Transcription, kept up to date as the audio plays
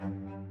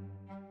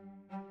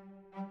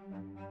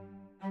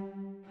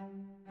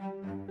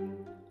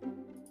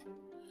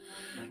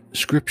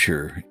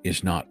Scripture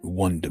is not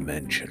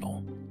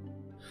one-dimensional.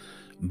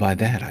 By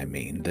that I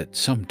mean that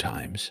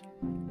sometimes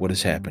what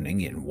is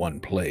happening in one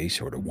place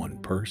or to one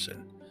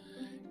person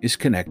is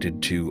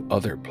connected to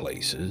other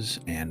places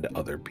and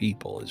other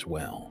people as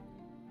well.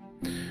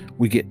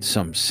 We get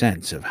some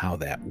sense of how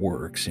that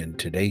works in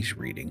today's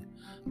reading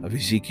of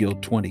Ezekiel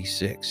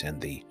 26 and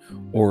the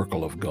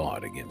oracle of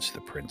God against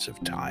the prince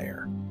of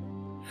Tyre.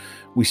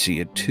 We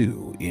see it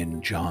too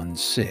in John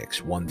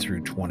 6, 1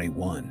 through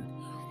 21,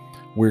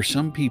 where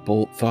some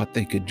people thought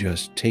they could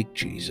just take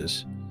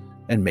Jesus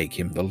and make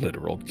him the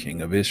literal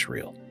king of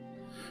Israel,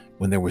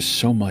 when there was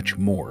so much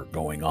more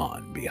going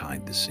on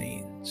behind the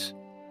scenes.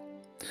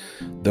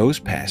 Those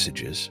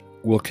passages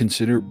we'll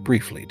consider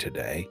briefly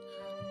today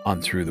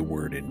on Through the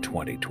Word in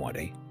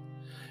 2020,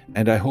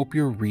 and I hope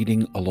you're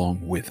reading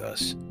along with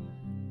us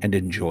and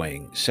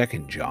enjoying 2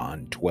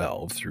 John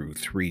 12 through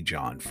 3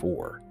 John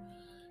 4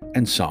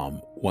 and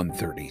Psalm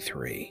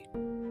 133.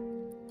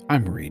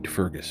 I'm Reed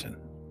Ferguson.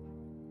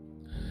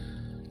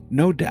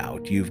 No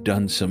doubt you've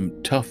done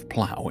some tough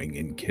plowing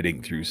in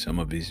getting through some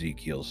of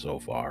Ezekiel so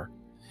far.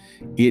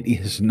 It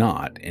is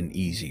not an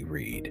easy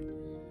read,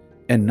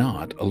 and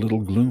not a little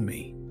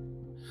gloomy.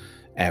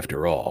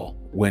 After all,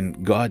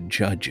 when God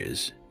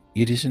judges,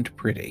 it isn't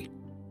pretty.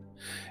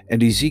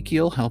 And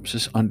Ezekiel helps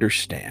us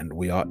understand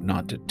we ought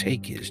not to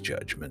take his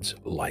judgments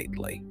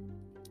lightly.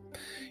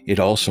 It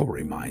also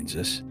reminds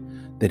us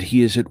that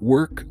he is at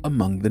work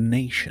among the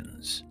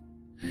nations.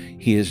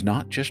 He is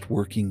not just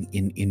working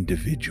in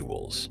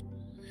individuals.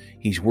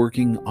 He's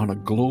working on a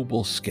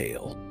global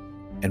scale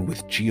and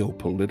with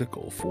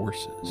geopolitical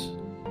forces.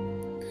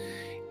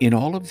 In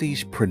all of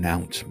these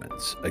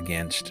pronouncements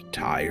against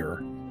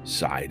Tyre,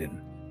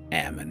 Sidon,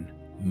 Ammon,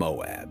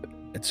 Moab,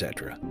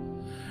 etc.,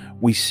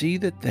 we see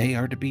that they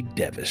are to be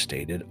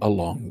devastated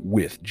along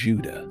with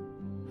Judah.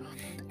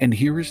 And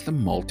here is the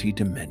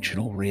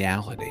multidimensional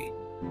reality.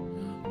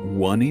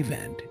 One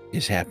event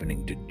is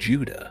happening to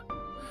Judah,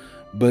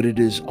 but it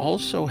is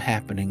also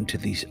happening to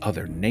these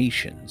other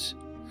nations,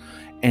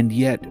 and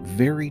yet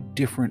very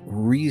different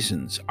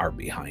reasons are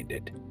behind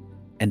it,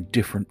 and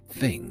different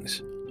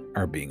things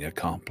are being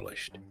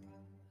accomplished.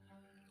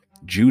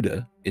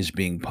 Judah is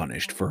being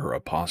punished for her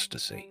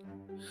apostasy,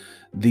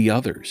 the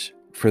others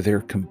for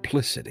their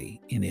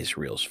complicity in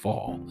Israel's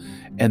fall,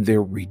 and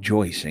their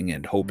rejoicing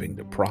and hoping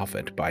to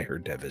profit by her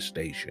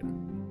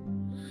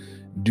devastation.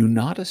 Do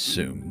not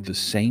assume the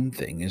same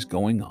thing is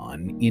going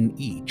on in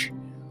each,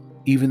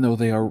 even though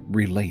they are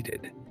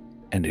related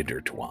and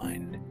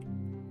intertwined.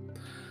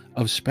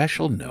 Of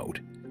special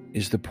note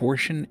is the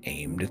portion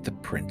aimed at the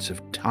Prince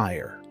of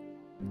Tyre,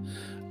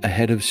 a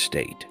head of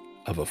state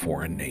of a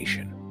foreign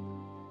nation.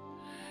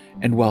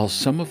 And while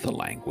some of the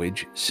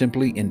language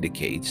simply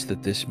indicates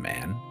that this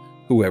man,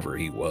 whoever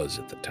he was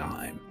at the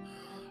time,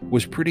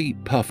 was pretty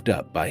puffed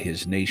up by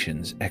his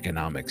nation's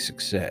economic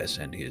success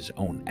and his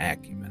own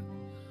acumen,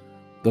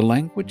 the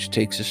language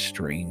takes a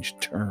strange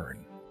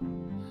turn.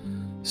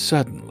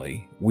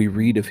 Suddenly, we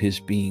read of his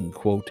being,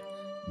 quote,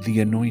 the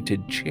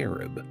anointed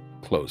cherub,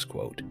 close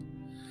quote,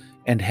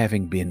 and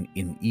having been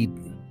in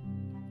Eden.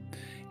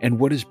 And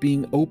what is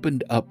being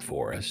opened up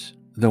for us,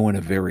 though in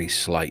a very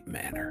slight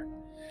manner,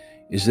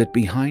 is that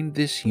behind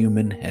this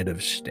human head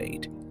of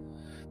state,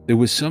 there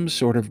was some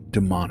sort of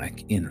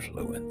demonic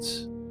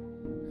influence.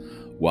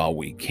 While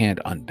we can't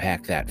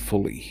unpack that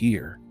fully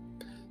here,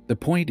 the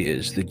point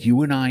is that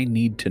you and I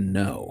need to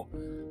know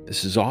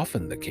this is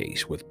often the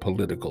case with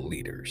political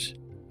leaders,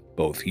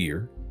 both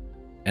here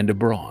and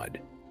abroad.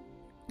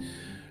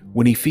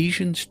 When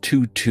Ephesians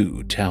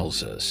 2:2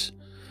 tells us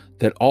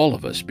that all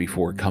of us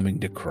before coming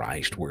to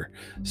Christ were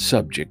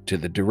subject to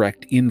the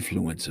direct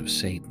influence of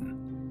Satan,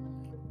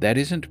 that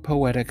isn't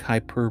poetic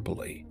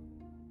hyperbole.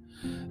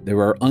 There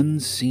are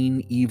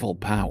unseen evil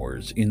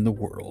powers in the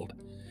world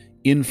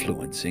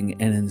influencing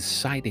and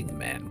inciting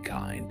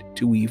mankind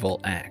to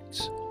evil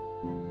acts,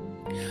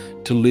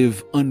 to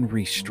live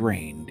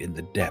unrestrained in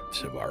the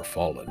depths of our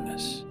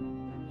fallenness.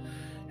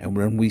 And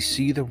when we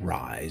see the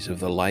rise of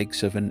the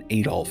likes of an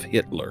Adolf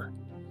Hitler,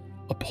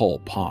 a Pol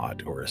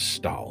Pot, or a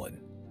Stalin,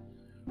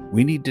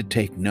 we need to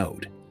take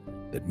note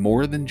that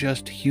more than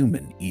just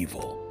human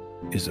evil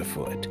is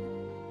afoot.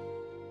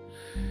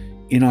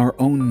 In our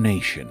own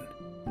nation,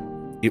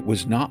 it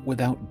was not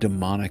without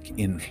demonic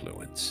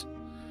influence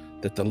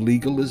that the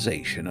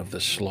legalization of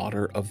the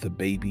slaughter of the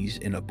babies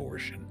in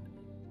abortion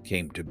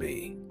came to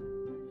be,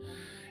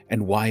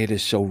 and why it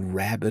is so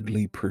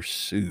rabidly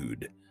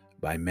pursued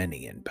by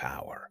many in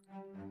power.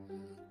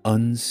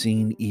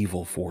 Unseen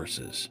evil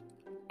forces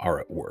are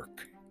at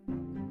work.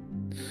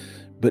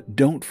 But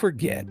don't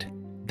forget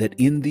that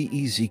in the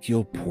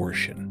Ezekiel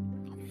portion,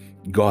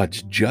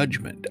 God's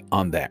judgment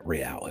on that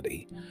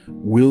reality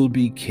will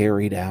be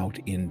carried out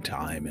in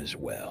time as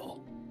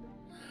well.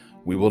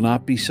 We will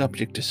not be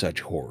subject to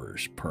such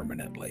horrors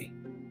permanently.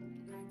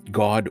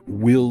 God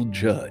will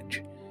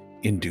judge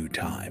in due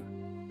time.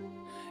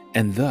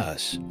 And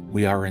thus,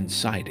 we are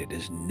incited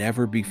as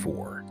never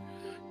before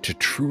to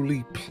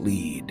truly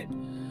plead,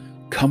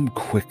 "Come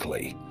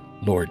quickly,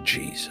 Lord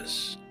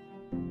Jesus."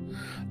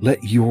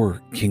 Let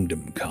your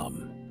kingdom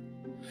come,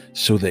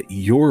 so that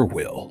your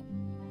will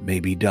may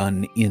be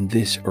done in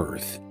this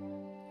earth,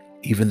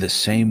 even the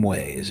same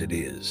way as it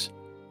is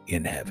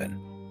in heaven.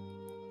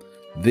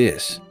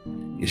 This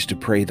is to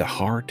pray the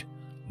heart,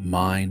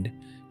 mind,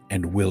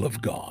 and will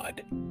of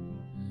God,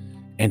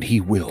 and He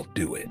will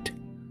do it.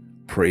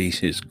 Praise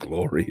His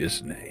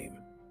glorious name.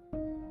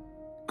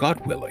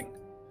 God willing,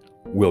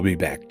 we'll be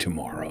back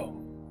tomorrow.